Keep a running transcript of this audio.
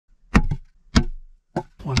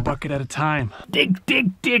One bucket at a time. Dig,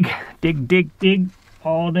 dig, dig. Dig, dig, dig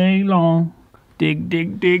all day long. Dig,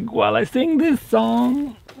 dig, dig while I sing this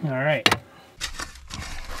song. All right.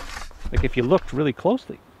 Like if you looked really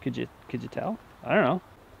closely, could you tell? I don't know.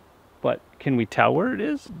 But can we tell where it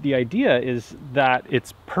is? The idea is that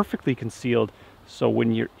it's perfectly concealed, so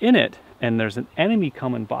when you're in it and there's an enemy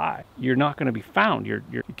coming by, you're not going to be found. You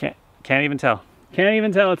can't even tell. Can't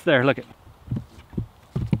even tell it's there. Look it.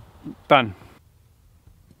 Done.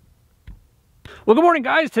 Well, good morning,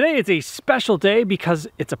 guys. Today it's a special day because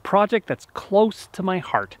it's a project that's close to my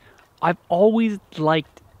heart. I've always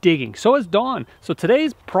liked digging. So has Dawn. So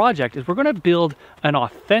today's project is we're going to build an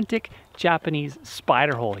authentic Japanese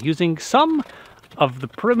spider hole using some of the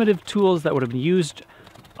primitive tools that would have been used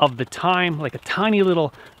of the time, like a tiny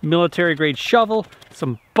little military grade shovel,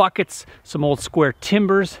 some buckets, some old square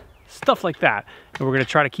timbers, stuff like that. And we're going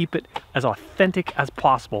to try to keep it as authentic as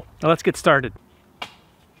possible. Now let's get started.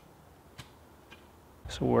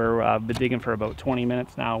 So we're been digging for about 20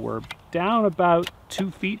 minutes now. We're down about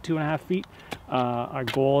 2 feet, 2.5 feet. Our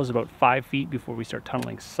goal is about 5 feet before we start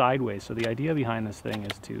tunneling sideways. So the idea behind this thing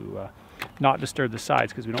is to not disturb the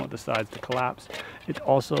sides, because we don't want the sides to collapse. It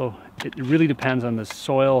really depends on the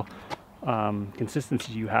soil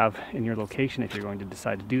consistency you have in your location if you're going to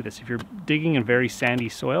decide to do this. If you're digging in very sandy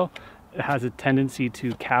soil, it has a tendency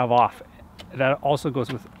to calve off. That also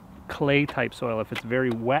goes with clay type soil. If it's very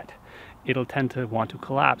wet, it'll tend to want to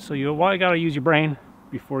collapse. So you gotta use your brain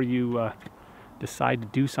before you decide to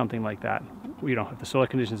do something like that. You know, if the soil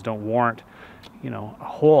conditions don't warrant, you know, a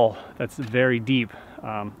hole that's very deep,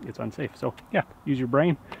 it's unsafe. So yeah, use your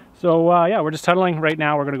brain. So yeah, we're just tunneling right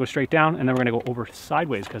now. We're gonna go straight down and then we're gonna go over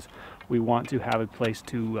sideways because we want to have a place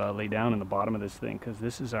to lay down in the bottom of this thing, because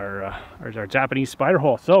this is our Japanese spider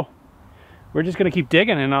hole. So we're just gonna keep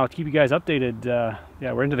digging and I'll keep you guys updated.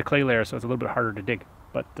 Yeah, we're into the clay layer, so it's a little bit harder to dig,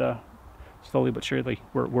 but slowly but surely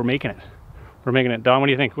we're making it. We're making it. Don, what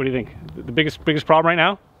do you think? What do you think? The biggest problem right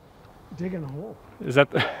now? Digging a hole. Is that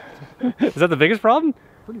the biggest problem?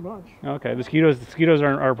 Pretty much. Okay, mosquitoes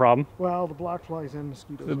aren't our problem. Well, the black flies and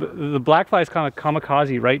mosquitoes. The black flies kind of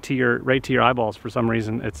kamikaze right to your eyeballs for some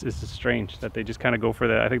reason. It's just strange that they just kind of go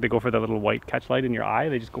for I think they go for that little white catch light in your eye.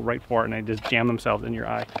 They just go right for it and they just jam themselves in your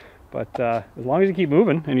eye. But as long as you keep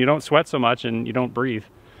moving and you don't sweat so much and you don't breathe,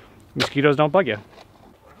 mosquitoes don't bug you.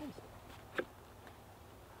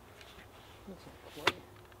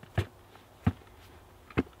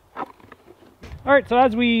 All right, so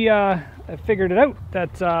as we figured it out,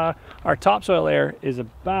 that our topsoil layer is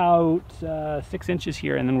about 6 inches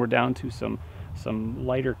here, and then we're down to some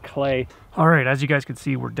lighter clay. All right, as you guys can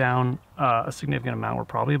see, we're down a significant amount. We're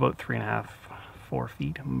probably about 3.5, 4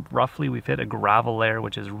 feet. Roughly, we've hit a gravel layer,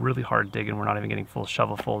 which is really hard digging. We're not even getting full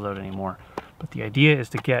shovelfuls out anymore. But the idea is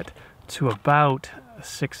to get to about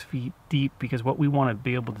 6 feet deep, because what we want to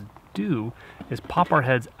be able to do is pop our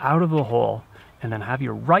heads out of the hole and then have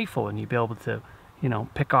your rifle and you'd be able to, you know,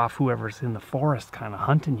 pick off whoever's in the forest kind of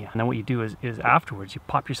hunting you. And then what you do is afterwards you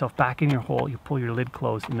pop yourself back in your hole, you pull your lid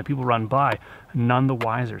closed, and the people run by none the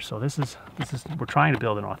wiser. So this is we're trying to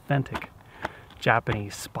build an authentic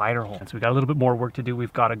Japanese spider hole. And so we got a little bit more work to do.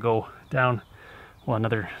 We've got to go down, well,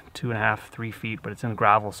 another 2.5, 3 feet, but it's in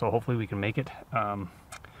gravel, so hopefully we can make it.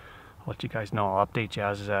 I'll let you guys know. I'll update you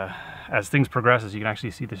as things progress. As you can actually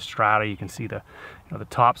see the strata, you can see the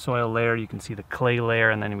topsoil layer, you can see the clay layer,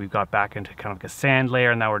 and then we've got back into kind of like a sand layer,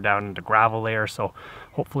 and now we're down into gravel layer. So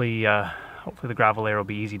hopefully the gravel layer will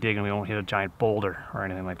be easy digging. We won't hit a giant boulder or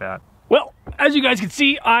anything like that. Well, as you guys can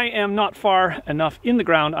see, I am not far enough in the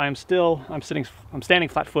ground. I'm standing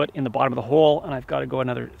flat foot in the bottom of the hole, and I've got to go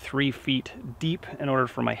another 3 feet deep in order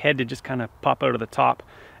for my head to just kind of pop out of the top.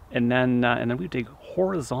 And then we dig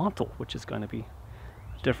horizontal, which is going to be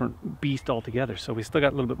a different beast altogether. So we still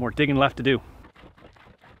got a little bit more digging left to do.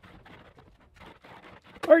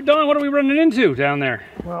 All right, Don, what are we running into down there?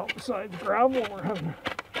 Well, besides gravel,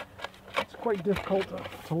 it's quite difficult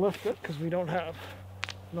to lift it because we don't have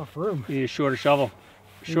enough room. You need a shorter shovel.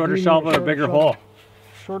 Shorter shovel or a bigger hole?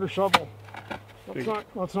 Shorter shovel.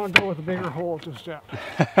 Let's not go with a bigger hole just yet.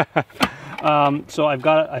 So I've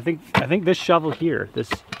got, I think this shovel here,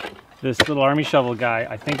 this little army shovel guy,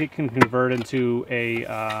 I think it can convert into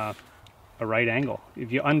a right angle.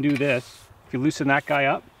 If you undo this, if you loosen that guy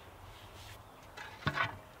up,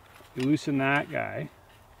 you loosen that guy,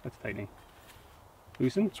 that's tightening.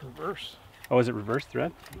 Loosen? It's reverse. Oh, is it reverse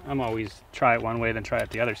thread? I'm always try it one way, then try it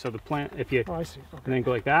the other. So the plant, if you, I see. Okay. And then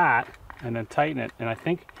go like that, and then tighten it, and I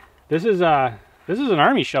think this is an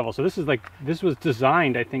army shovel, so this was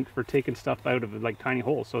designed, I think, for taking stuff out of like tiny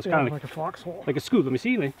holes. So it's kind of like a foxhole, like a scoop. Let me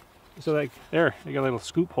see. So like there, you got a little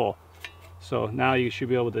scoop hole. So now you should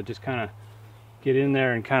be able to just kind of get in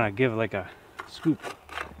there and kind of give like a scoop.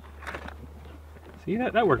 See,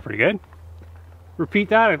 that worked pretty good. Repeat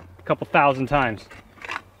that a couple thousand times.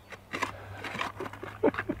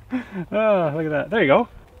 Oh, look at that. There you go.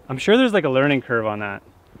 I'm sure there's like a learning curve on that.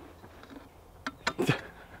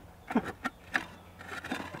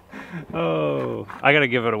 Oh, I gotta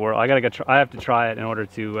give it a whirl. I have to try it in order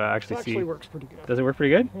to actually see. It actually works pretty good. Does it work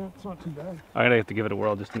pretty good? Yeah, it's not too bad. I gotta have to give it a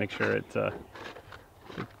whirl just to make sure it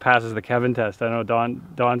passes the Kevin test. I know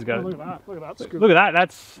Don's got. Oh, look at that! Look at that scoop. Look at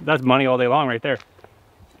that. That's money all day long right there.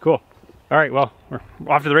 Cool. All right. Well, we're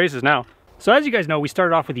off to the races now. So as you guys know, we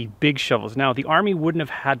started off with the big shovels. Now the Army wouldn't have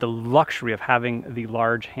had the luxury of having the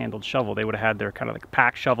large handled shovel. They would have had their kind of like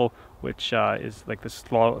pack shovel, which is like this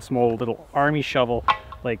small little Army shovel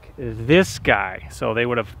like this guy. So they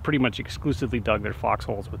would have pretty much exclusively dug their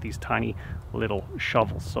foxholes with these tiny little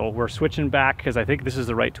shovels. So we're switching back because I think this is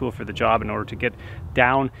the right tool for the job in order to get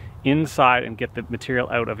down inside and get the material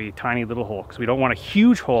out of a tiny little hole, because we don't want a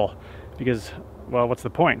huge hole because, well, what's the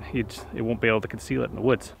point? It won't be able to conceal it in the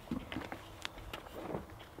woods.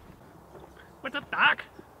 What's up, Doc?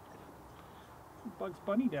 Bugs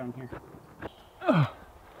Bunny down here. Oh.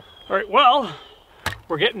 All right, well,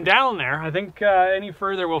 we're getting down there. I think any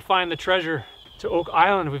further we'll find the treasure to Oak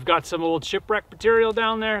Island. We've got some old shipwreck material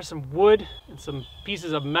down there, some wood, and some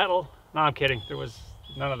pieces of metal. No, I'm kidding. There was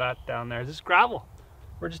none of that down there. This is gravel.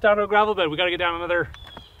 We're just down to a gravel bed. We got to get down another,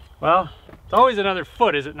 well, it's always another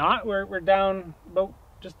foot, is it not? We're down about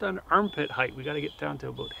just under armpit height. We got to get down to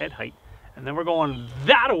about head height. And then we're going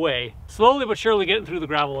that away, slowly but surely getting through the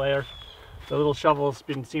gravel layer. The little shovels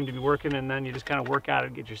seem to be working, and then you just kind of work at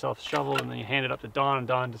it, get yourself a shovel, and then you hand it up to Don, and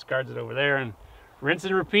Don discards it over there, and rinse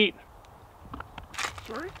and repeat.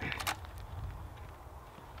 Sorry. It's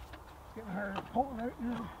getting hard to pull it out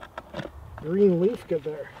now. Green leaf get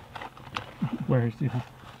there. Where is it?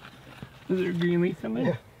 Is there a green leaf in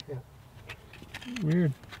there? Yeah.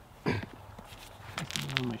 Weird.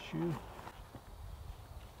 That's on my shoe.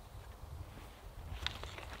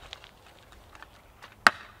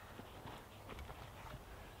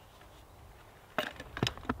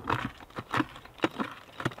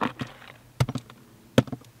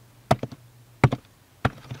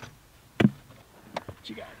 What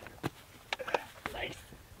you got? Nice.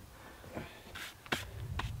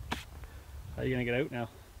 How are you gonna get out now?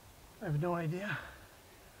 I have no idea.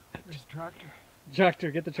 Where's the tractor?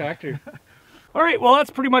 Tractor, get the tractor. All right, well, that's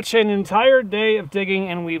pretty much an entire day of digging,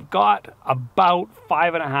 and we've got about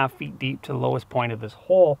 5.5 feet deep to the lowest point of this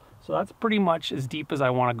hole. So that's pretty much as deep as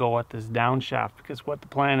I want to go at this down shaft, because what the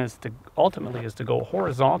plan is to ultimately is to go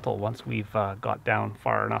horizontal once we've got down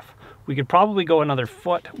far enough. We could probably go another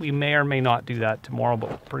foot. We may or may not do that tomorrow, but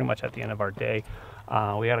we're pretty much at the end of our day.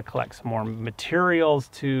 We got to collect some more materials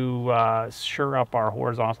to shore up our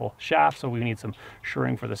horizontal shaft. So we need some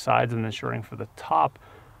shoring for the sides and then shoring for the top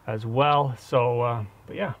as well. So,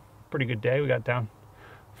 but yeah, pretty good day. We got down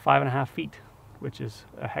 5.5 feet, which is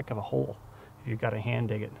a heck of a hole if you've got to hand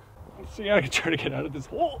dig it. So yeah, I can try to get out of this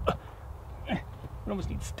hole. I almost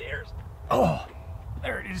need stairs. Oh,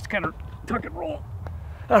 there it is, kind of tuck and roll.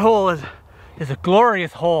 That hole is a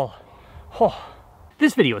glorious hole. Oh.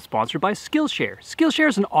 This video is sponsored by Skillshare. Skillshare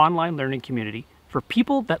is an online learning community for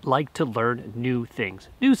people that like to learn new things,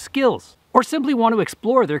 new skills, or simply want to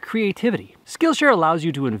explore their creativity. Skillshare allows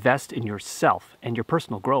you to invest in yourself and your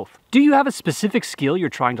personal growth. Do you have a specific skill you're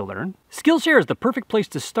trying to learn? Skillshare is the perfect place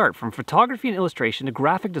to start, from photography and illustration to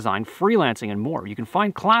graphic design, freelancing, and more. You can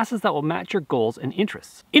find classes that will match your goals and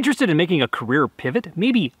interests. Interested in making a career pivot?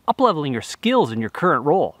 Maybe up-leveling your skills in your current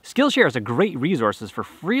role? Skillshare is a great resource for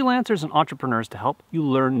freelancers and entrepreneurs to help you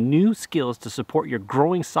learn new skills to support your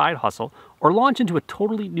growing side hustle or launch into a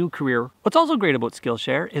totally new career. What's also great about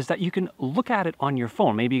Skillshare is that you can look at it on your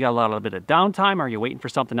phone. Maybe you got a little bit of downtime, or you're waiting for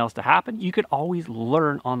something else to happen. You can always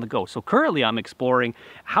learn on the go. So currently I'm exploring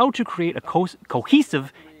how to create a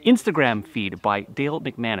cohesive Instagram feed by Dale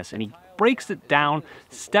McManus, and he breaks it down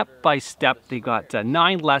step by step. They got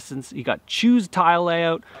 9 lessons. You got choose tile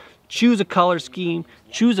layout, choose a color scheme,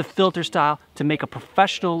 choose a filter style to make a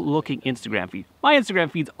professional looking Instagram feed. My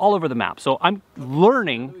Instagram feed's all over the map, so I'm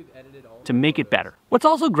learning to make it better. What's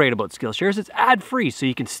also great about Skillshare is it's ad-free, so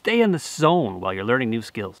you can stay in the zone while you're learning new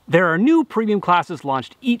skills. There are new premium classes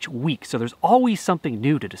launched each week, so there's always something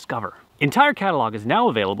new to discover. Entire catalog is now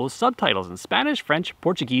available with subtitles in Spanish, French,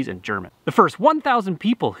 Portuguese, and German. The first 1,000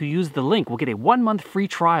 people who use the link will get a 1-month free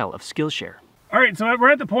trial of Skillshare. All right, so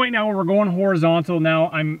we're at the point now where we're going horizontal.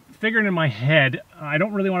 Now I'm figuring in my head, I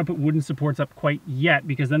don't really want to put wooden supports up quite yet,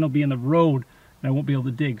 because then they'll be in the road and I won't be able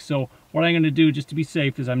to dig. So what I'm going to do, just to be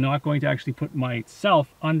safe, is I'm not going to actually put myself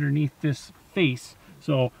underneath this face.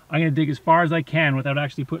 So I'm gonna dig as far as I can without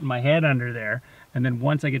actually putting my head under there. And then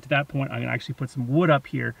once I get to that point, I'm gonna actually put some wood up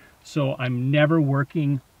here so I'm never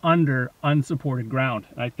working under unsupported ground.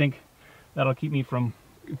 And I think that'll keep me from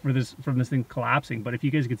this thing collapsing. But if you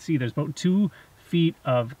guys could see, there's about 2 feet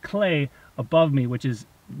of clay above me, which is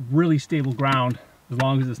really stable ground as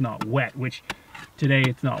long as it's not wet, which today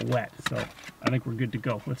it's not wet. So I think we're good to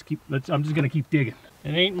go. I'm just gonna keep digging.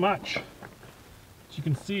 It ain't much. As you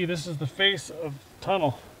can see, this is the face of the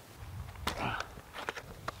tunnel.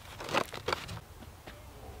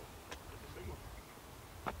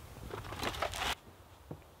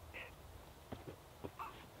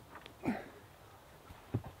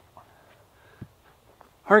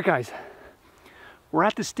 All right, guys, we're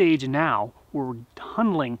at the stage now where we're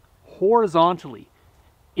tunneling horizontally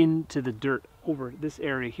into the dirt over this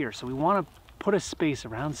area here. So we want to put a space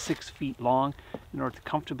around 6 feet long in order to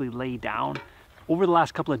comfortably lay down. Over the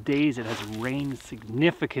last couple of days, it has rained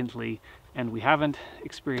significantly and we haven't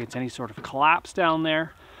experienced any sort of collapse down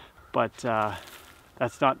there, but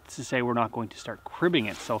that's not to say we're not going to start cribbing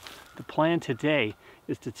it. So the plan today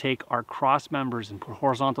is to take our cross members and put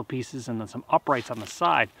horizontal pieces and then some uprights on the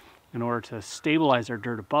side in order to stabilize our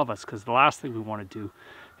dirt above us, because the last thing we want to do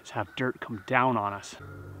is have dirt come down on us.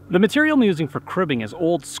 The material I'm using for cribbing is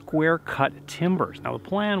old square cut timbers. Now the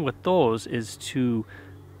plan with those is to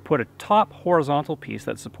put a top horizontal piece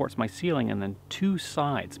that supports my ceiling and then 2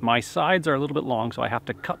 sides. My sides are a little bit long, so I have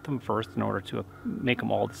to cut them first in order to make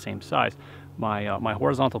them all the same size. My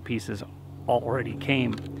horizontal pieces already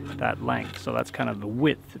came that length, so that's kind of the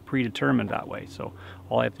width predetermined that way. So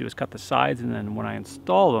all I have to do is cut the sides, and then when I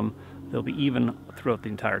install them, they'll be even throughout the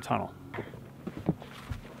entire tunnel.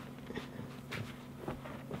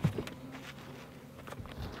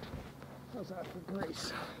 How's that for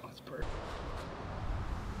grace? That's perfect.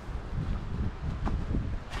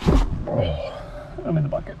 Oh, I'm in the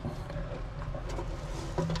bucket.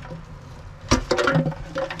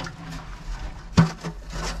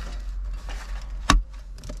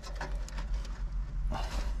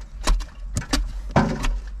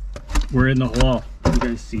 We're in the hole. You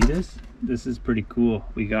guys see this? This is pretty cool.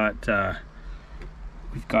 We've got the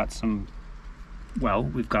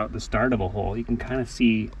start of a hole. You can kind of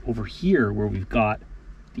see over here where we've got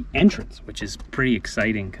the entrance, which is pretty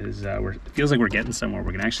exciting because it feels like we're getting somewhere.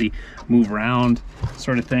 We can actually move around,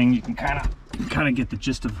 sort of thing. You can kind of get the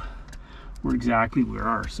gist of where exactly we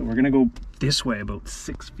are. So we're gonna go this way about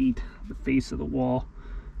 6 feet, the face of the wall,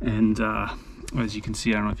 and as you can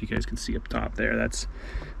see, I don't know if you guys can see up top there. It's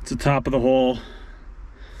the top of the hole.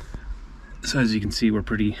 So as you can see, we're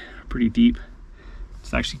pretty deep.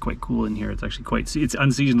 It's actually quite cool in here. It's actually it's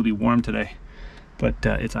unseasonably warm today, but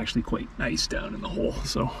it's actually quite nice down in the hole.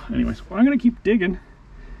 So anyways, well, I'm gonna keep digging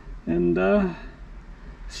and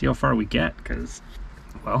see how far we get, because,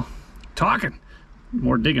 well, talking,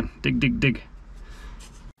 more digging, dig.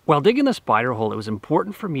 While digging the spider hole, it was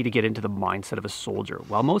important for me to get into the mindset of a soldier.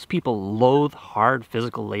 While most people loathe hard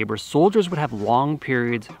physical labor, soldiers would have long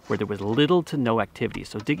periods where there was little to no activity,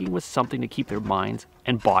 so digging was something to keep their minds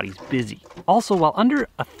and bodies busy. Also, while under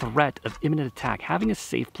a threat of imminent attack, having a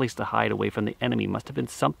safe place to hide away from the enemy must have been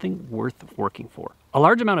something worth working for. A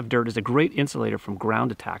large amount of dirt is a great insulator from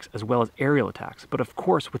ground attacks as well as aerial attacks, but of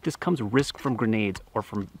course with this comes risk from grenades or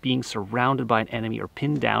from being surrounded by an enemy or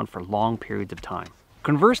pinned down for long periods of time.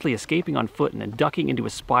 Conversely, escaping on foot and then ducking into a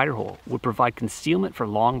spider hole would provide concealment for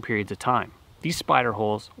long periods of time. These spider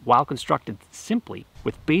holes, while constructed simply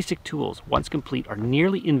with basic tools, once complete, are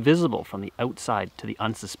nearly invisible from the outside to the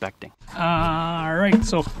unsuspecting. All right,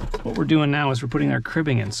 so what we're doing now is we're putting our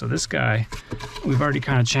cribbing in. So this guy, we've already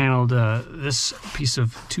kind of channeled this piece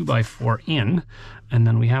of 2x4 in, and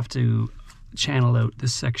then we have to channel out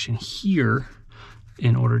this section here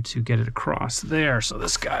in order to get it across there. So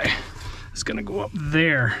this guy is gonna go up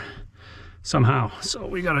there somehow. So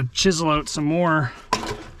we gotta chisel out some more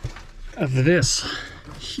of this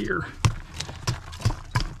here.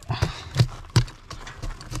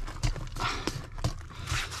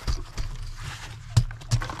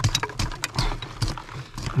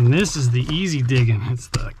 And this is the easy digging, it's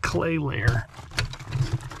the clay layer.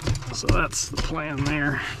 So that's the plan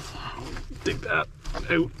there. Dig that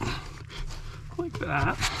out like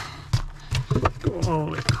that. Go all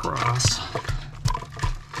the way across.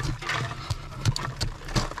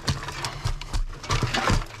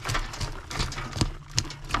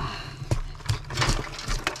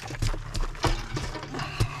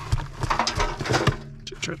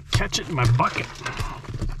 Try to catch it in my bucket.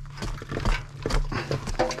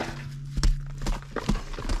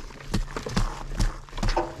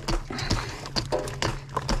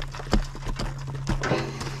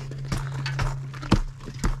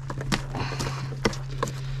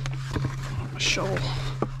 shovel.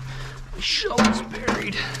 My shovel's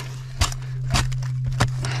buried.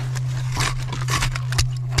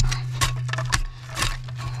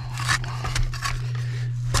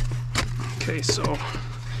 Okay, so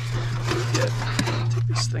take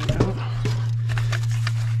this thing out.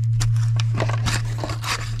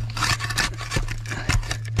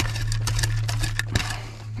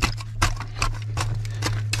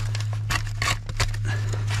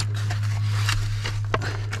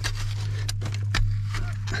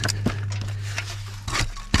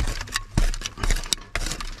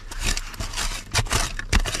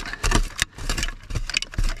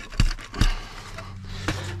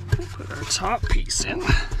 Top piece in.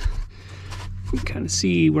 You kind of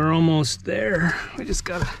see we're almost there. We just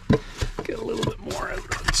gotta get a little bit more out of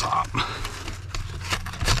the top.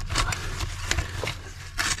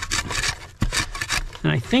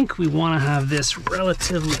 And I think we want to have this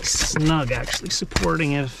relatively snug, actually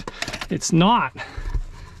supporting it. If it's not,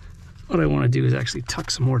 what I want to do is actually tuck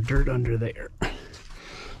some more dirt under there. Let's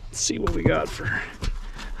see what we got for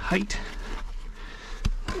height.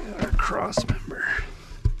 We got our cross member.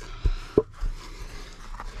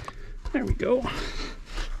 There we go.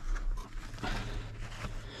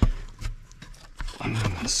 And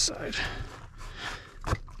on this side.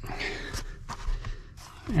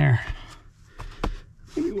 There.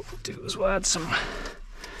 Maybe what we'll do is we'll add some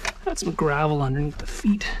gravel underneath the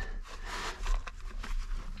feet.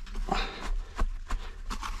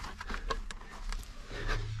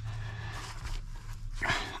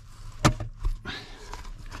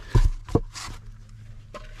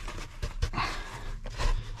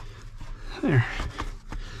 There.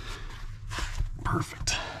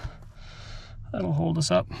 Perfect. That'll hold us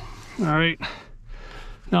up. All right.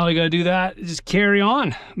 Now we gotta do that. Just carry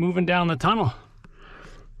on, moving down the tunnel.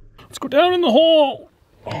 Let's go down in the hole.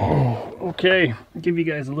 Oh, okay. I'll give you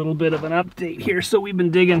guys a little bit of an update here. So we've been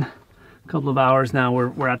digging a couple of hours now.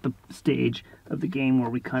 We're at the stage of the game where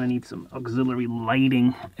we kind of need some auxiliary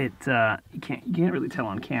lighting. You can't really tell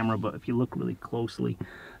on camera, but if you look really closely,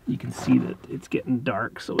 you can see that it's getting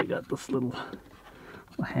dark. So we got this little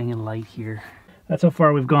hanging light here. That's how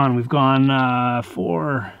far we've gone. We've gone got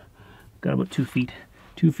about 2 feet.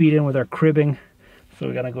 2 feet in with our cribbing. So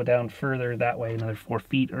we gotta go down further that way, another 4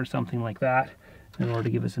 feet or something like that, in order to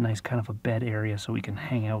give us a nice kind of a bed area so we can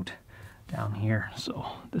hang out down here. So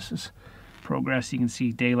this is progress. You can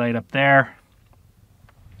see daylight up there,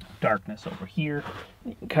 darkness over here.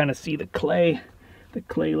 You can kind of see the clay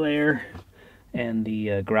layer and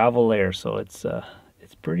the gravel layer. So it's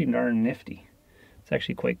pretty darn nifty. It's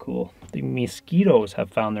actually quite cool. The mosquitoes have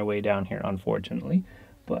found their way down here, unfortunately,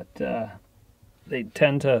 but they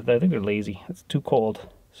tend to, I think they're lazy. It's too cold,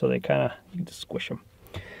 so they kind of, you can just squish them.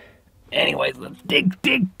 Anyways, let's dig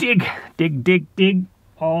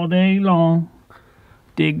all day long.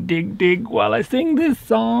 Dig while I sing this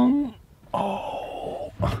song.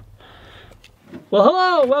 Oh. Well,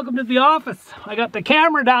 hello, welcome to the office. I got the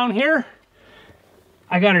camera down here.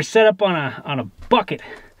 I got her set up on a bucket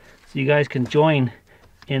so you guys can join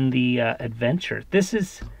in the adventure. This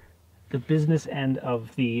is the business end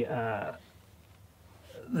of the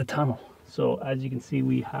tunnel. So as you can see,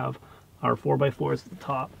 we have our 4x4s at the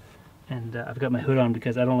top, and I've got my hood on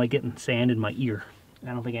because I don't like getting sand in my ear.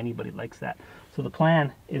 I don't think anybody likes that. So the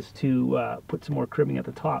plan is to put some more cribbing at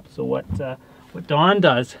the top. So what Don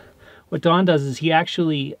does is he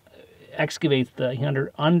actually excavates he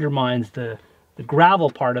undermines the gravel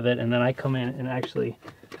part of it, and then I come in and actually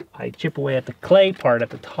I chip away at the clay part at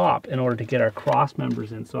the top in order to get our cross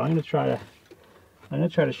members in. So I'm gonna try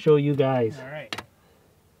to show you guys. All right.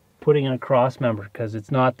 Putting in a cross member, because it's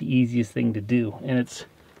not the easiest thing to do, and it's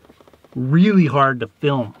really hard to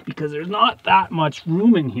film because there's not that much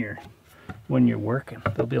room in here when you're working.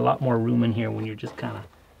 There'll be a lot more room in here when you're just kind of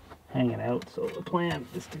hanging out. So the plan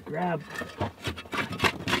is to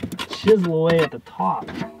chisel away at the top.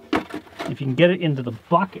 If you can get it into the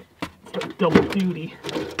bucket, start double duty.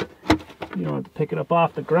 You don't have to pick it up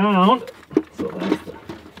off the ground. So that's the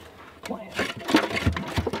plan.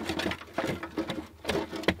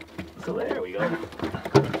 So there we go.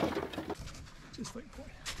 Just like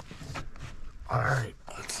that. All right,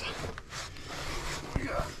 let's. We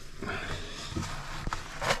got.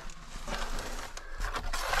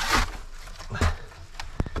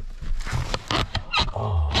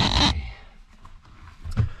 Oh.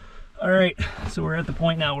 All right, so we're at the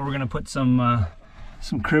point now where we're gonna put some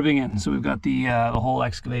cribbing in. So we've got the hole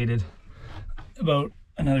excavated about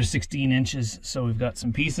another 16 inches. So we've got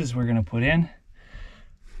some pieces we're gonna put in.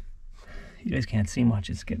 You guys can't see much,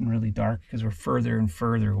 it's getting really dark because we're further and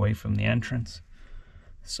further away from the entrance.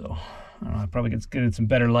 So I don't know, I probably get some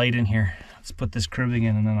better light in here. Let's put this cribbing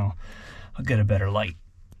in and then I'll get a better light.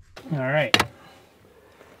 All right.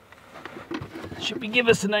 Should give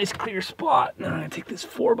us a nice clear spot. Now I'm gonna take this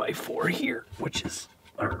 4x4 here, which is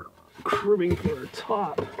our cribbing for our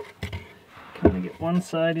top. Kind of get one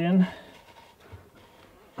side in.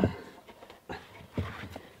 I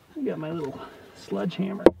got my little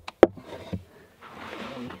sledgehammer.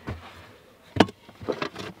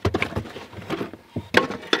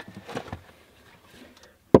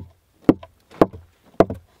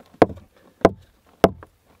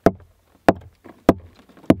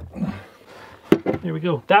 There we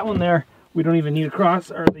go. That one there, we don't even need to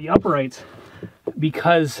cross or the uprights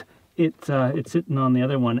because it's sitting on the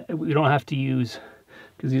other one. We don't have to use,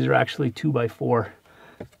 because these are actually 2x4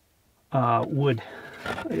 wood,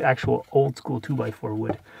 actual old school 2x4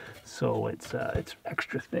 wood. So it's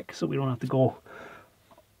extra thick, so we don't have to go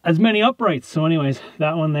as many uprights. So anyways,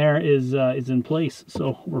 that one there is in place.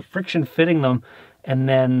 So we're friction fitting them, and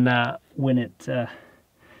then when to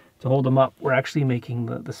hold them up, we're actually making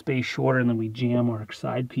the space shorter, and then we jam our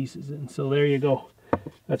side pieces in. So there you go.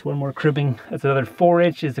 That's one more cribbing. That's another 4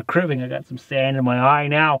 inches of cribbing. I got some sand in my eye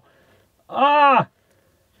now. Ah!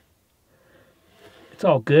 It's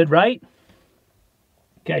all good, right?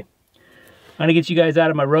 Okay. I'm gonna get you guys out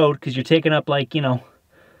of my road because you're taking up like,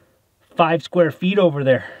 5 square feet over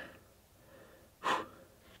there. Whew.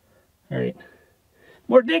 All right.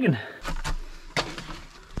 More digging.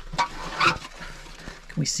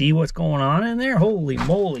 Can we see what's going on in there? Holy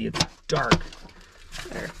moly, it's dark.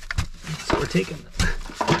 There. So we're taking the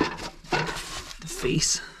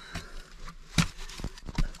face.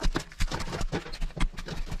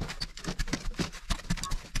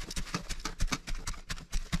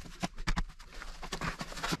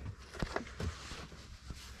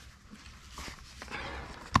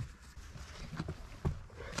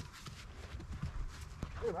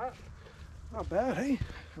 Look at that. Not bad, hey?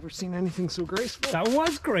 Ever seen anything so graceful? That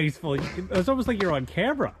was graceful. It was almost like you're on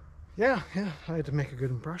camera. Yeah, I had to make a good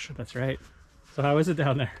impression. That's right. So how is it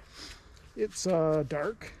down there? It's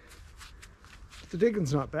dark. The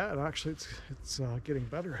digging's not bad, actually. It's getting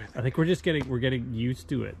better, I think. I think we're getting used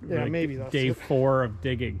to it. Yeah, like maybe that's day it. 4 of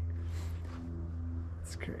digging.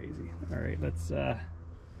 It's crazy. All right, let's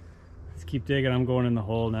keep digging. I'm going in the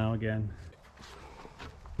hole now again.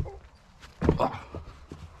 Oh.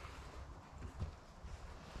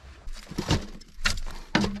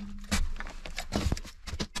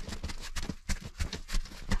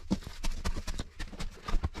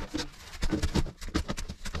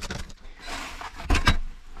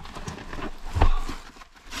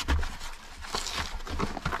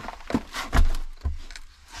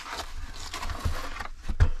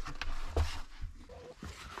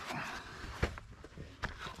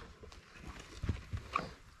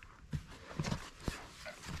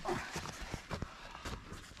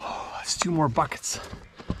 It's 2 more buckets.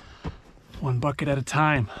 1 bucket at a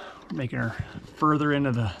time. We're making her further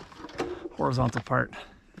into the horizontal part.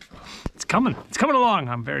 It's coming along.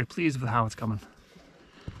 I'm very pleased with how it's coming.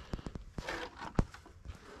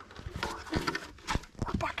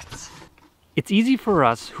 More buckets. It's easy for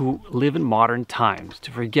us who live in modern times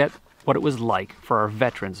to forget what it was like for our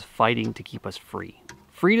veterans fighting to keep us free.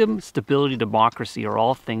 Freedom, stability, democracy are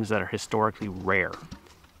all things that are historically rare.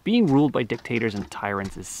 Being ruled by dictators and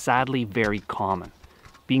tyrants is sadly very common.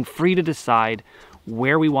 Being free to decide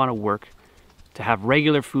where we want to work, to have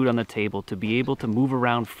regular food on the table, to be able to move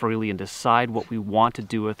around freely and decide what we want to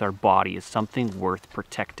do with our body is something worth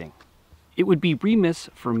protecting. It would be remiss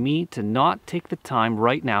for me to not take the time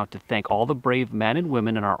right now to thank all the brave men and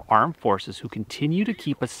women in our armed forces who continue to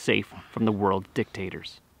keep us safe from the world's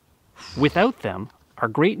dictators. Without them, our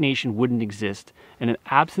great nation wouldn't exist, and in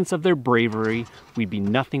absence of their bravery, we'd be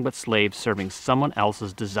nothing but slaves serving someone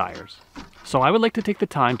else's desires. So I would like to take the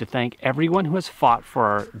time to thank everyone who has fought for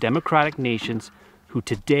our democratic nations who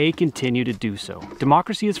today continue to do so.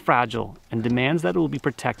 Democracy is fragile and demands that it will be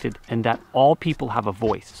protected and that all people have a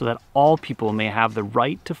voice, so that all people may have the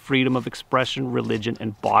right to freedom of expression, religion,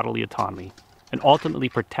 and bodily autonomy, and ultimately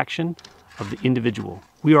protection of the individual.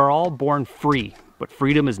 We are all born free, but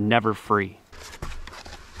freedom is never free.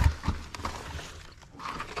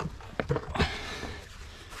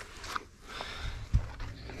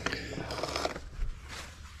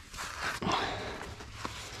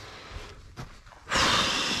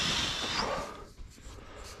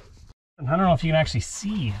 I don't know if you can actually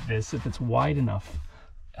see this, if it's wide enough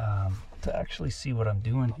to actually see what I'm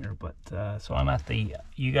doing here, but so I'm at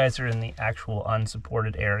you guys are in the actual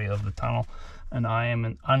unsupported area of the tunnel, and I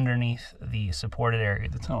am underneath the supported area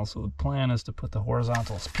of the tunnel. So the plan is to put the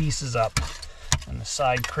horizontal pieces up and the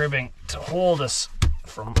side cribbing to hold us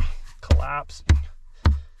from collapsing.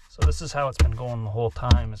 So this is how it's been going the whole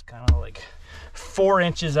time, is kind of like 4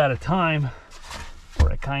 inches at a time,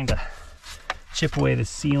 where I kind of chip away the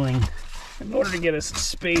ceiling in order to get us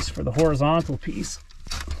space for the horizontal piece.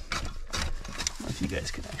 I don't know if you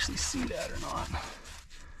guys can actually see that or not.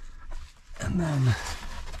 And then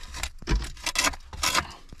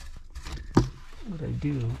what I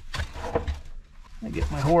do, I get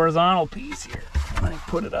my horizontal piece here and I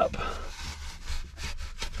put it up,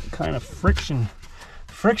 kind of friction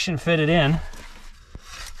fit it in.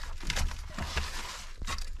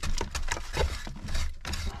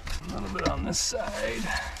 A little bit on this side.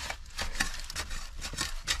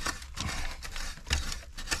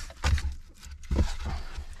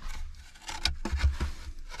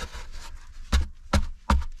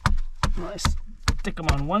 I stick them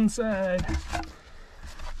on one side.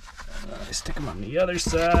 I stick them on the other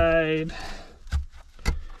side.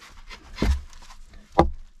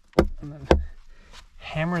 And then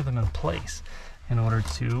hammer them in place in order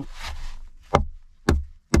to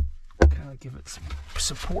kind of give it some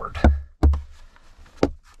support.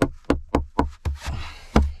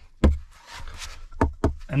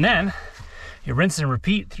 And then you rinse and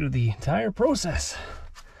repeat through the entire process.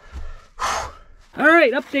 All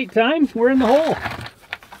right, update time. We're in the hole.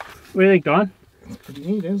 What do you think, Don? It's pretty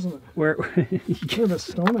neat, isn't it? Where? Look at the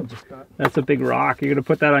stone I just got. That's a big rock. You're gonna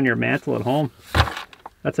put that on your mantle at home.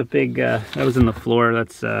 That's a big, that was in the floor.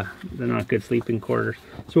 That's, they're not good sleeping quarters.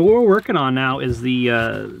 So what we're working on now is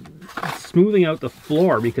the smoothing out the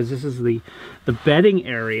floor, because this is the bedding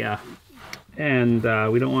area, and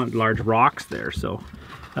we don't want large rocks there. So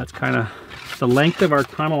that's kind of, the length of our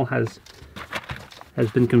tunnel has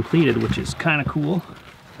been completed, which is kind of cool.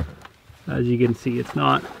 As you can see, it's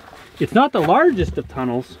not the largest of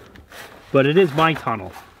tunnels, but it is my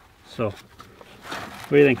tunnel. So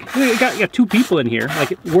what do you think? You got 2 people in here.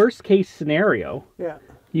 Like, worst case scenario, yeah,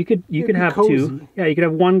 you could have cozy. 2. Yeah, you could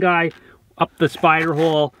have one guy up the spider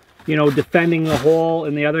hole, you know, defending the hole,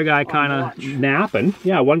 and the other guy kind of napping.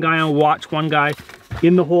 Yeah, one guy on watch, one guy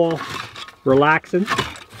in the hole relaxing.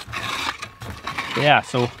 Yeah,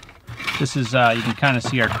 so this is you can kind of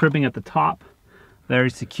see our cribbing at the top, very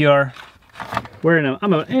secure. We're in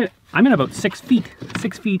I'm in about 6 feet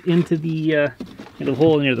into the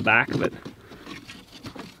hole near the back of it.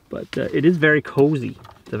 But it is very cozy.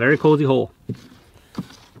 It's a very cozy hole.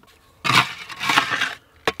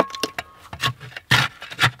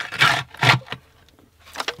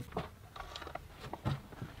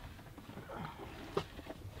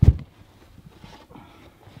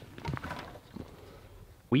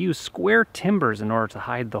 We use square timbers in order to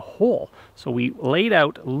hide the hole. So we laid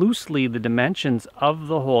out loosely the dimensions of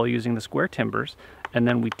the hole using the square timbers, and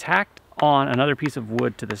then we tacked on another piece of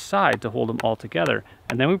wood to the side to hold them all together.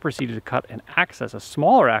 And then we proceeded to cut a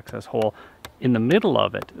smaller access hole in the middle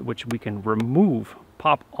of it, which we can remove,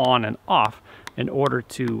 pop on and off in order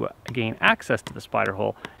to gain access to the spider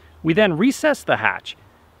hole. We then recessed the hatch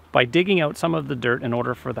by digging out some of the dirt in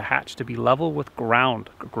order for the hatch to be level with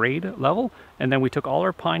grade level. And then we took all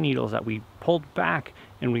our pine needles that we pulled back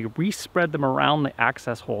and we respread them around the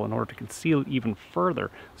access hole in order to conceal it even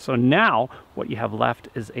further. So now what you have left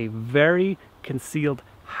is a very concealed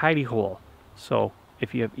hidey hole. So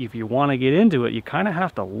if you want to get into it, you kind of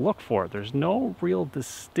have to look for it. There's no real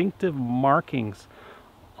distinctive markings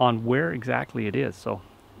on where exactly it is. So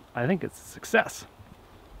I think it's a success.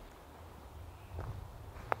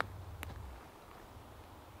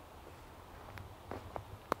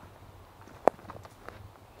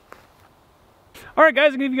 All right, guys,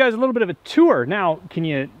 I'm gonna give you guys a little bit of a tour. Now, can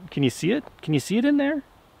you see it? Can you see it in there?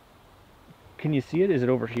 Can you see it? Is it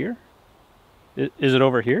over here? Is it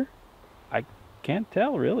over here? I can't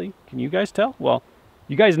tell, really. Can you guys tell? Well,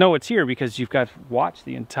 you guys know it's here because you've got to watch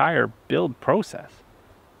the entire build process.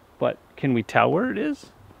 But can we tell where it is?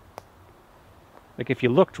 Like, if you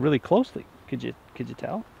looked really closely, could you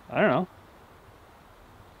tell? I don't know.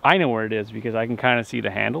 I know where it is because I can kind of see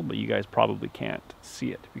the handle, but you guys probably can't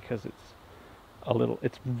see it because it's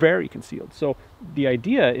very concealed. So the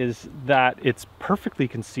idea is that it's perfectly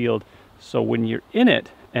concealed, so when you're in it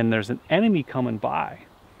and there's an enemy coming by,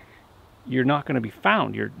 you're not going to be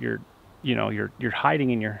found. You're hiding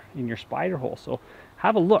in your spider hole. So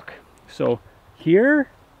have a look. So here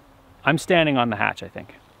I'm standing on the hatch, I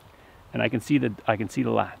think, and I can see the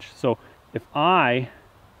latch. So if I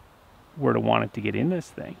were to want it to get in this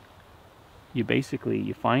thing, you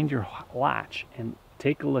find your latch and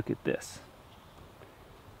take a look at this.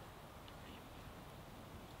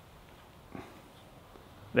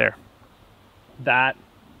 There. That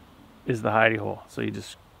is the hidey hole. So you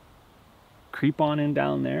just creep on in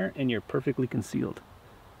down there and you're perfectly concealed.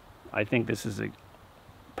 I think this is a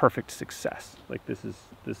perfect success. Like this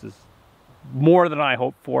is more than I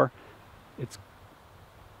hoped for.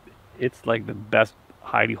 It's like the best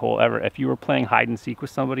hidey hole ever. If you were playing hide and seek with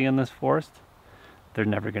somebody in this forest, they're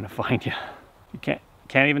never gonna find you. You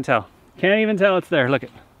can't even tell. Can't even tell it's there. Look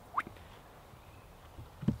it.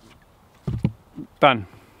 Done.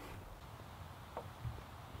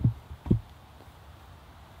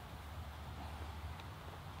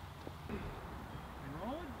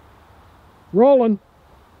 Rolling.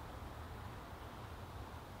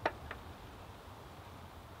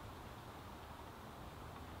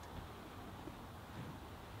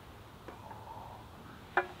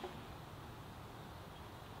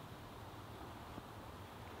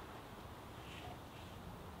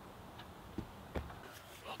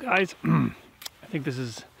 Well, guys, I think this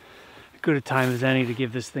is as good a time as any to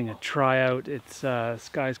give this thing a try out. It's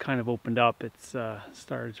sky's kind of opened up. It's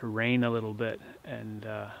started to rain a little bit, and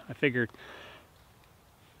I figured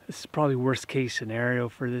this is probably worst case scenario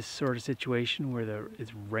for this sort of situation where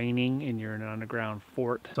it's raining and you're in an underground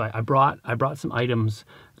fort. So I brought some items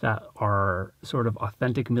that are sort of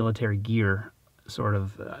authentic military gear. Sort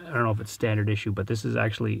of, I don't know if it's standard issue, but this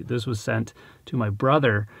was sent to my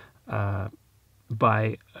brother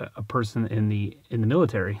by a person in the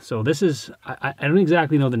military. So this is, I don't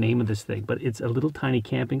exactly know the name of this thing, but it's a little tiny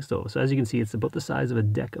camping stove. So as you can see, it's about the size of a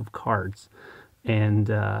deck of cards, and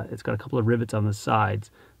it's got a couple of rivets on the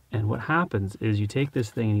sides. And what happens is you take this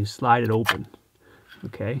thing and you slide it open.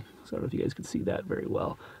 Okay, so I don't know if you guys can see that very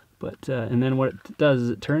well, but and then what it does is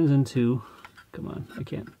it turns into, come on, I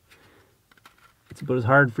can't. It's about as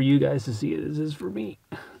hard for you guys to see it as it is for me.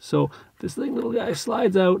 So this little guy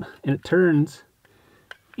slides out and it turns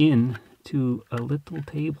into a little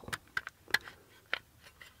table.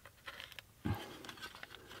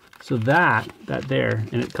 So that there,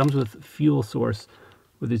 and it comes with fuel source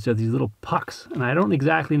with these little pucks. And I don't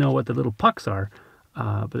exactly know what the little pucks are,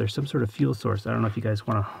 but there's some sort of fuel source. I don't know if you guys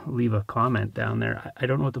want to leave a comment down there. I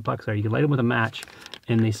don't know what the pucks are. You can light them with a match,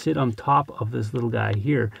 and they sit on top of this little guy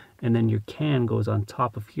here, and then your can goes on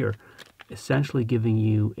top of here, essentially giving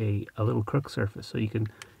you a little cook surface. So you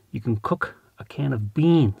can cook a can of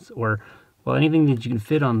beans, or, well, anything that you can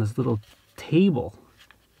fit on this little table,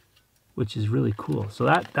 which is really cool. So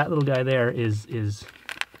that little guy there is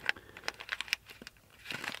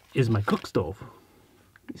my cook stove.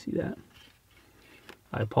 You see that?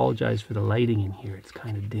 I apologize for the lighting in here. It's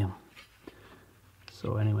kind of dim.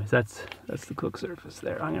 So anyways, that's the cook surface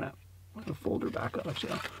there. I'm gonna fold her back up.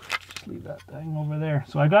 Actually, I'll just leave that thing over there.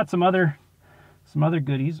 So I got some other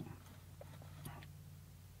goodies.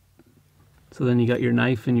 So then you got your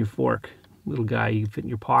knife and your fork. Little guy you can fit in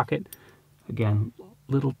your pocket. Again,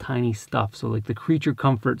 little tiny stuff. So like the creature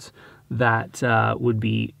comforts that would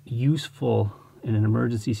be useful in an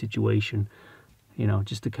emergency situation, you know,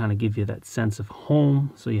 just to kind of give you that sense of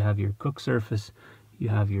home. So you have your cook surface, you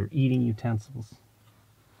have your eating utensils,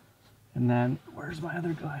 and then where's my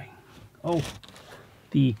other guy? Oh,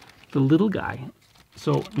 the little guy.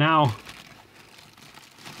 So now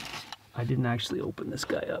I didn't actually open this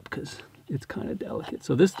guy up because it's kind of delicate.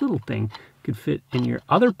 So this little thing could fit in your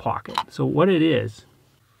other pocket. So what it is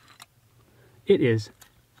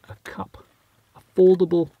a cup, a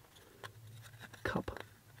foldable cup.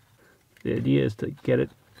 The idea is to get it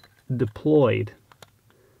deployed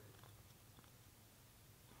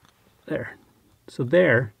there. So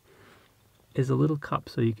there is a little cup,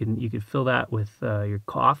 so you can fill that with your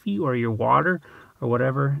coffee or your water or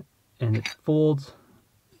whatever, and it folds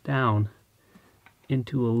down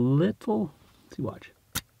into a little, let's see, watch.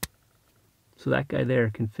 So that guy there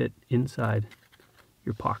can fit inside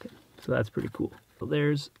your pocket. So that's pretty cool. So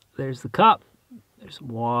there's the cup. There's some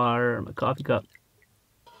water and my coffee cup.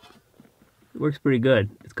 It works pretty good.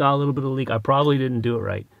 It's got a little bit of leak. I probably didn't do it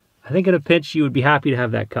right. I think in a pinch you would be happy to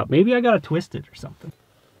have that cup. Maybe I got to twist it or something.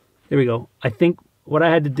 There we go. I think what I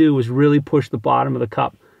had to do was really push the bottom of the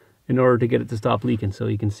cup in order to get it to stop leaking. So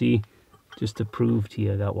you can see, just to prove to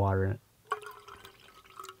you, I got water in it.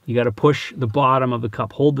 You got to push the bottom of the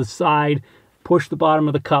cup. Hold the side, push the bottom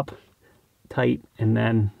of the cup tight, and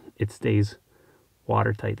then it stays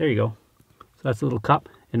watertight. There you go. So that's a little cup,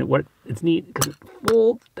 and it's neat because it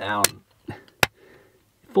folds down. It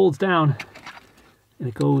folds down, and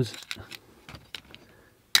it goes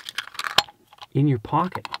in your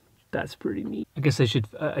pocket. That's pretty neat. I guess I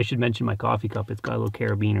should mention my coffee cup. It's got a little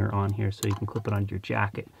carabiner on here, so you can clip it onto your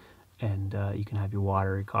jacket, and you can have your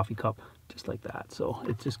water, your coffee cup, just like that. So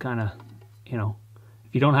it's just kind of, you know,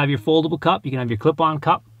 if you don't have your foldable cup, you can have your clip-on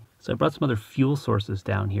cup. So I brought some other fuel sources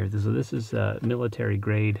down here. This is military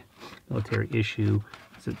grade, military issue.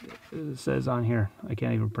 It says on here, I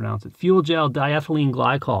can't even pronounce it, fuel gel diethylene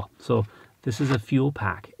glycol. So this is a fuel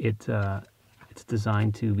pack. It's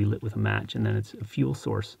designed to be lit with a match, and then it's a fuel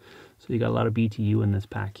source. So you got a lot of BTU in this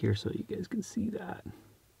pack here, so you guys can see that.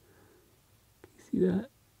 Can you see that?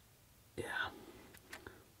 Yeah.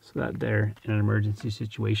 So that there, in an emergency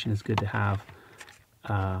situation, is good to have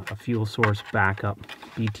a fuel source backup,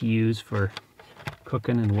 BTUs for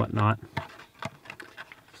cooking and whatnot.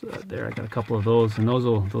 So there, I got a couple of those, and those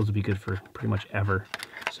will be good for pretty much ever.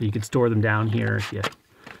 So you could store them down here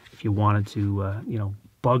if you wanted to, you know,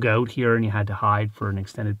 bug out here and you had to hide for an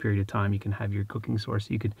extended period of time. You can have your cooking source.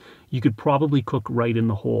 You could probably cook right in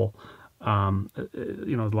the hole.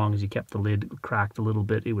 You know, as long as you kept the lid cracked a little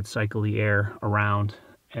bit, it would cycle the air around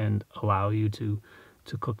and allow you to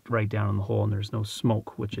cook right down in the hole, and there's no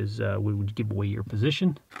smoke, which is would give away your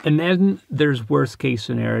position. And then there's worst case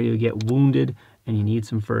scenario: you get wounded and you need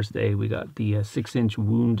some first aid. We got the 6-inch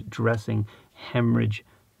wound dressing hemorrhage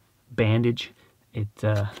bandage.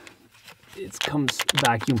 It comes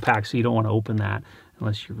vacuum packed, so you don't want to open that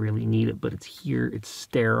unless you really need it, but it's here, it's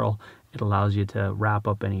sterile. It allows you to wrap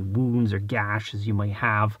up any wounds or gashes you might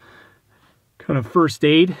have. Kind of first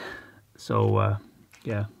aid. So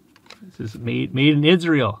yeah, this is made in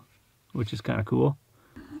Israel, which is kind of cool.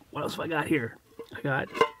 What else have I got here? I got,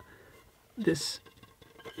 this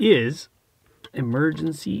is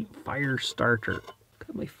emergency fire starter.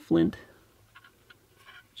 Got my flint,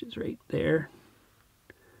 which is right there.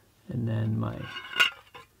 And then my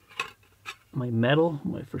metal,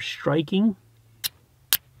 for striking.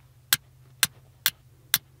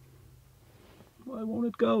 Why won't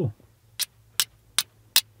it go?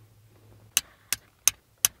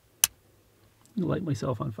 I'll light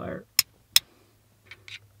myself on fire.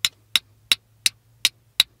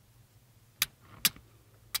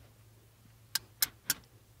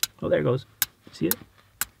 Oh, there it goes. See it?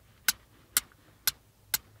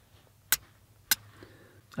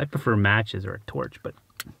 I prefer matches or a torch, but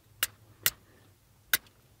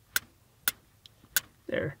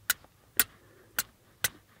there.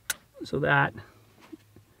 So that,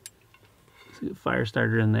 see the fire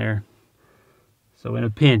starter in there. So in a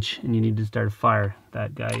pinch and you need to start a fire,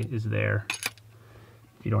 that guy is there.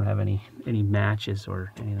 If you don't have any matches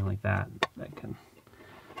or anything like that, that can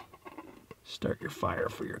start your fire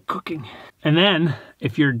for your cooking. And then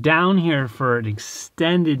if you're down here for an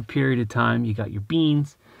extended period of time, you got your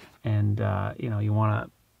beans, and you know, you want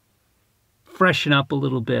to freshen up a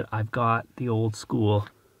little bit. I've got the old school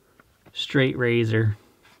straight razor,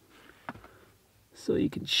 so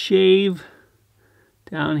you can shave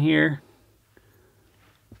down here.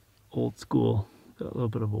 Old school, got a little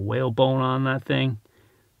bit of a whalebone on that thing.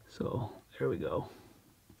 So there we go.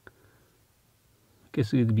 I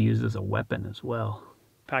guess it could be used as a weapon as well.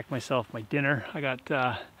 Packed myself my dinner. I got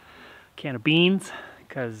a can of beans,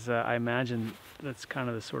 because I imagine that's kind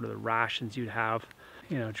of the sort of the rations you'd have,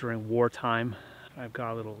 you know, during wartime. I've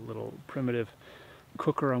got a little primitive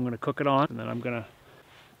cooker I'm going to cook it on, and then I'm going to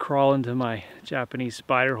crawl into my Japanese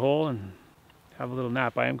spider hole and have a little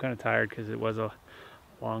nap. I am kind of tired because it was a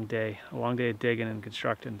long day of digging and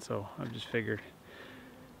constructing, so I just figured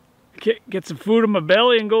get some food in my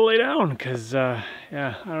belly and go lay down, because yeah,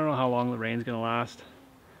 I don't know how long the rain's gonna last.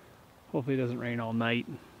 Hopefully it doesn't rain all night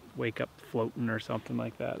and wake up floating or something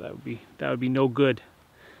like that. That would be no good.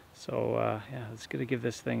 So yeah, it's gonna give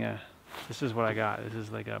this thing a, this is what I got. This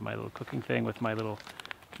is like my little cooking thing with my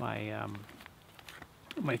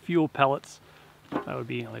fuel pellets. That would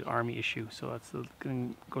be like army issue. So that's the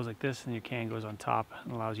thing, goes like this, and your can goes on top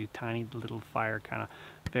and allows you tiny little fire, kind of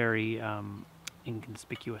very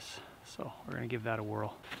inconspicuous. So we're gonna give that a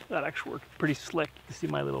whirl. That actually worked pretty slick. You can see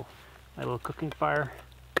my little cooking fire.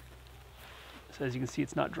 So as you can see,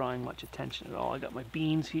 it's not drawing much attention at all. I got my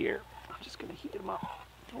beans here. I'm just gonna heat them up.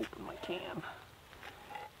 Open my can.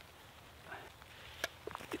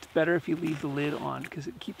 It's better if you leave the lid on because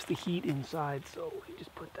it keeps the heat inside. So you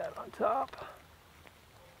just put that on top.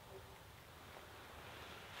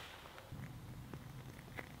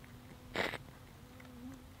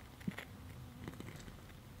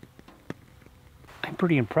 I'm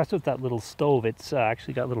pretty impressed with that little stove. It's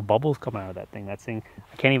actually got little bubbles coming out of that thing. That thing,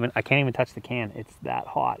 I can't even touch the can. It's that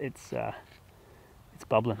hot. It's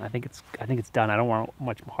bubbling. I think it's done. I don't want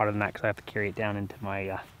much hotter than that because I have to carry it down into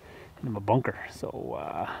my bunker. So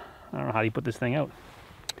I don't know how you put this thing out.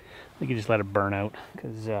 I think you just let it burn out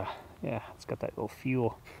because yeah, it's got that little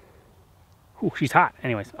fuel. Ooh, she's hot.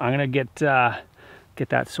 Anyways, I'm gonna get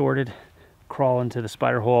that sorted, crawl into the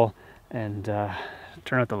spider hole, and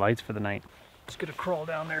turn out the lights for the night. Just gonna crawl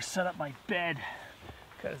down there, set up my bed,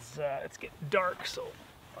 because it's getting dark, so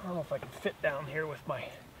I don't know if I can fit down here with my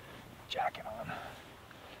jacket on. I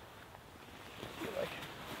feel like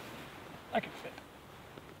I can fit.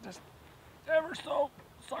 Just ever so,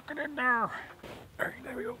 suck it in there. All right,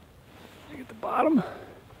 there we go. Look at the bottom.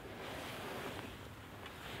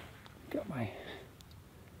 Got my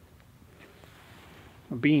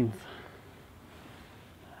beans.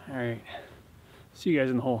 All right, see you guys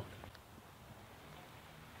in the hole.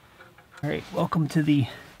 All right, welcome to the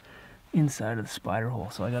inside of the spider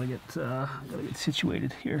hole. So I gotta get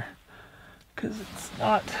situated here because it's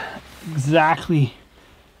not exactly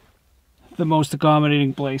the most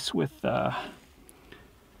accommodating place with the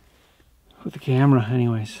camera.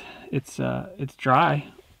 Anyways, it's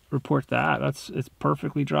dry. Report that. It's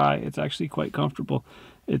perfectly dry. It's actually quite comfortable.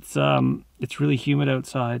 It's really humid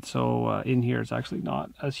outside, so in here it's actually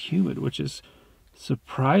not as humid, which is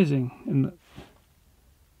surprising. And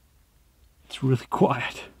it's really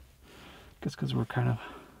quiet. I guess because we're kind of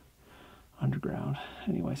underground.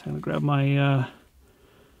 Anyways, I'm gonna grab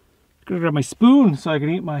my spoon so I can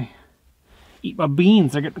eat my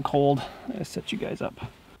beans. They're getting cold. I set you guys up.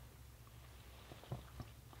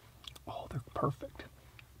 Oh, they're perfect.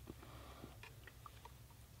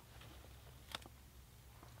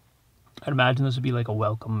 I'd imagine this would be like a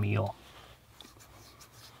welcome meal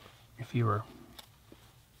if you were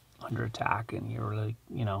under attack and you were like,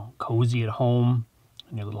 you know, cozy at home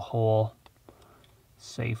in your little hole,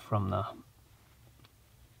 safe from the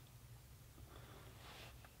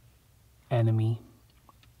enemy,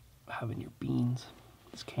 having your beans.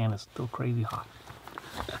 This can is still crazy hot.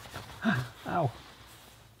 Ow.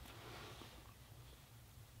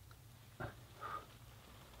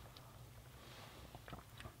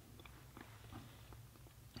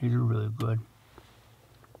 These are really good.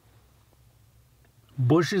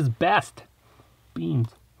 Bush's best beans.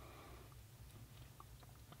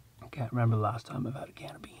 I can't remember the last time I've had a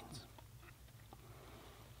can of beans.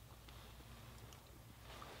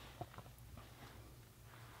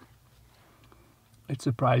 It's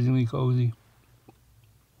surprisingly cozy.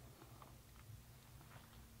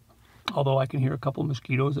 Although I can hear a couple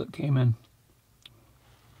mosquitoes that came in.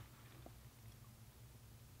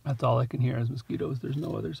 That's all I can hear is mosquitoes. There's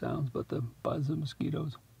no other sounds but the buzz of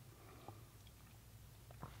mosquitoes.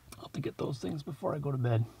 I'll have to get those things before I go to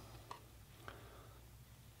bed.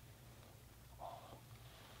 I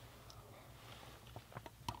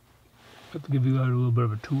have to give you guys a little bit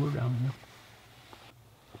of a tour down here.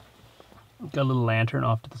 Got a little lantern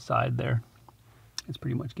off to the side there. It's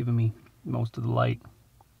pretty much giving me most of the light.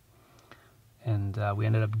 And we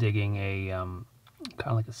ended up digging a kind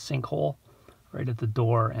of like a sinkhole right at the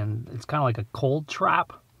door, and it's kind of like a cold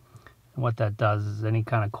trap. And what that does is any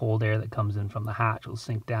kind of cold air that comes in from the hatch will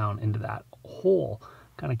sink down into that hole,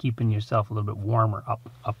 kind of keeping yourself a little bit warmer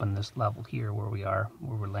up in this level here where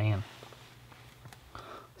we're laying.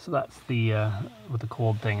 So that's the with the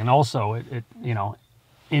cold thing. And also it you know,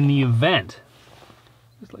 in the event,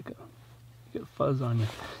 just like you get a fuzz on you,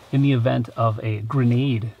 in the event of a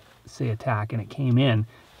grenade, say, attack and it came in,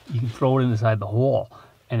 you can throw it inside the hole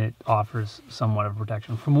and it offers somewhat of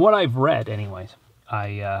protection. From what I've read, anyways,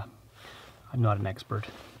 I'm not an expert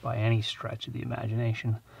by any stretch of the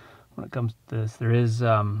imagination when it comes to this. There is,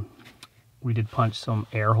 we did punch some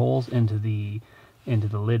air holes into the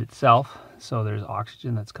lid itself, so there's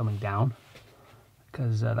oxygen that's coming down,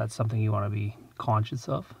 because that's something you want to be conscious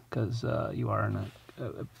of, because you are in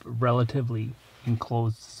a relatively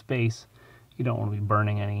enclosed space. You don't want to be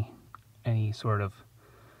burning any sort of,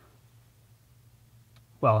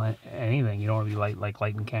 well, anything. You don't want to be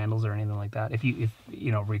lighting candles or anything like that. If you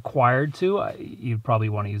know, required to, you'd probably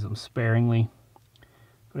want to use them sparingly.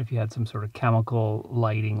 But if you had some sort of chemical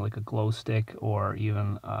lighting, like a glow stick, or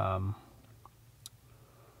even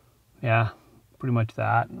yeah, pretty much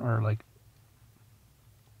that, or like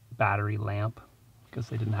battery lamp, because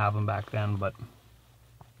they didn't have them back then. But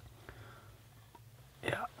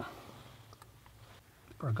yeah,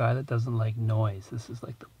 for a guy that doesn't like noise, this is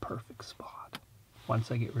like the perfect spot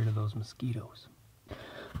once I get rid of those mosquitoes.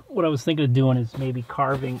 What I was thinking of doing is maybe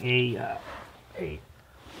carving a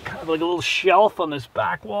kind of like a little shelf on this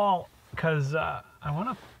back wall, because I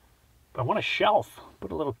want a shelf.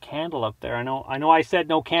 Put a little candle up there. I know I said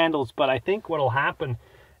no candles, but I think what'll happen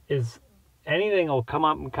is anything will come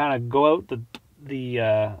up and kind of go out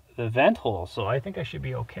the vent hole. So I think I should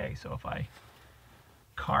be okay. So if I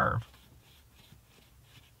carve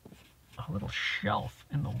a little shelf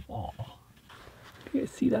in the wall. You guys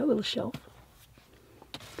see that little shelf?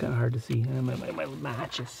 It's kind of hard to see. And my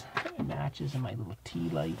matches and my little tea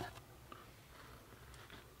light.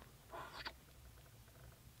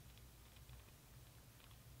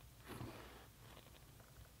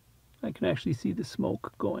 I can actually see the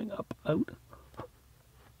smoke going up out.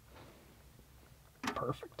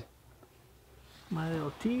 Perfect. My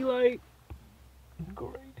little tea light.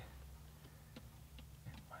 Great.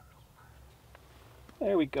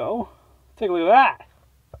 There we go. Take a look at that.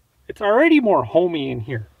 It's already more homey in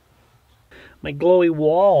here. My glowy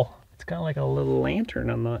wall. It's kind of like a little lantern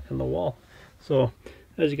on the wall. So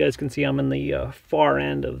as you guys can see, I'm in the far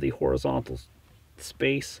end of the horizontal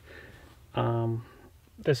space.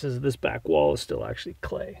 This back wall is still actually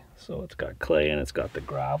clay. So it's got clay and it's got the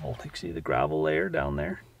gravel. You can see the gravel layer down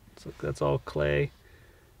there. So that's all clay.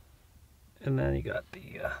 And then you got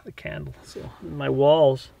the candle. So my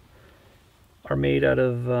walls are made out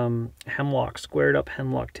of hemlock, squared up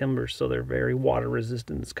hemlock timbers, so they're very water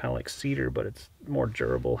resistant. It's kind of like cedar, but it's more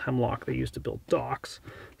durable. Hemlock they used to build docks,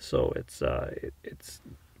 so it's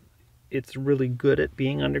really good at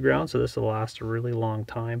being underground. So this will last a really long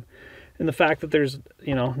time. And the fact that there's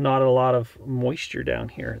not a lot of moisture down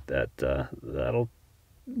here, that'll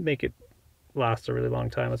make it last a really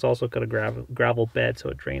long time. It's also got a gravel bed, so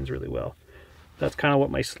it drains really well. That's kind of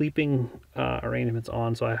what my sleeping arrangement's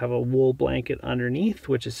on. So I have a wool blanket underneath,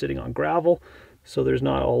 which is sitting on gravel. So there's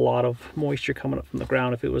not a lot of moisture coming up from the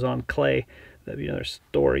ground. If it was on clay, that'd be another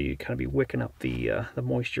story. You'd kind of be wicking up the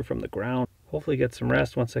moisture from the ground. Hopefully get some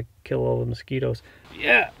rest once I kill all the mosquitoes.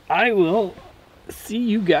 Yeah, I will see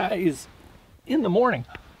you guys in the morning.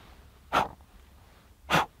 Oh,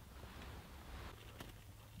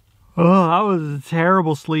 that was a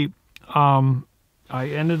terrible sleep. I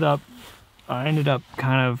ended up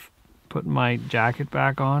kind of putting my jacket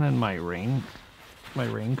back on and my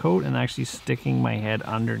raincoat and actually sticking my head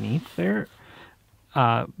underneath there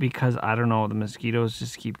because I don't know, the mosquitoes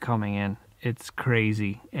just keep coming in. It's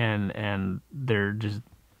crazy, and they're just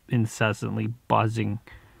incessantly buzzing.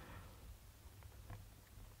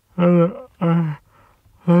 I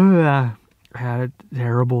had a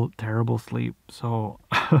terrible sleep, so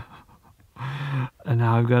and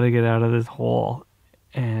now I've got to get out of this hole.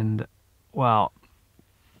 And well,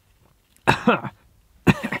 I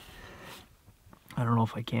don't know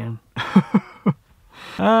if I can.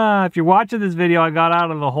 If you're watching this video, I got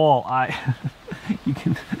out of the hole. You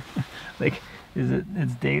can like,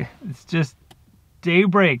 it's just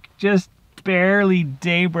daybreak, just barely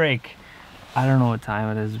daybreak. I don't know what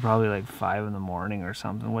time it is. It's probably like 5 in the morning or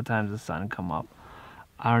something. What time does the sun come up?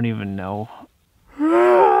 I don't even know.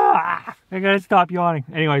 I gotta stop yawning.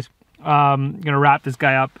 Anyways, I'm gonna wrap this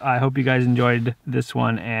guy up. I hope you guys enjoyed this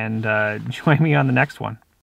one, and join me on the next one.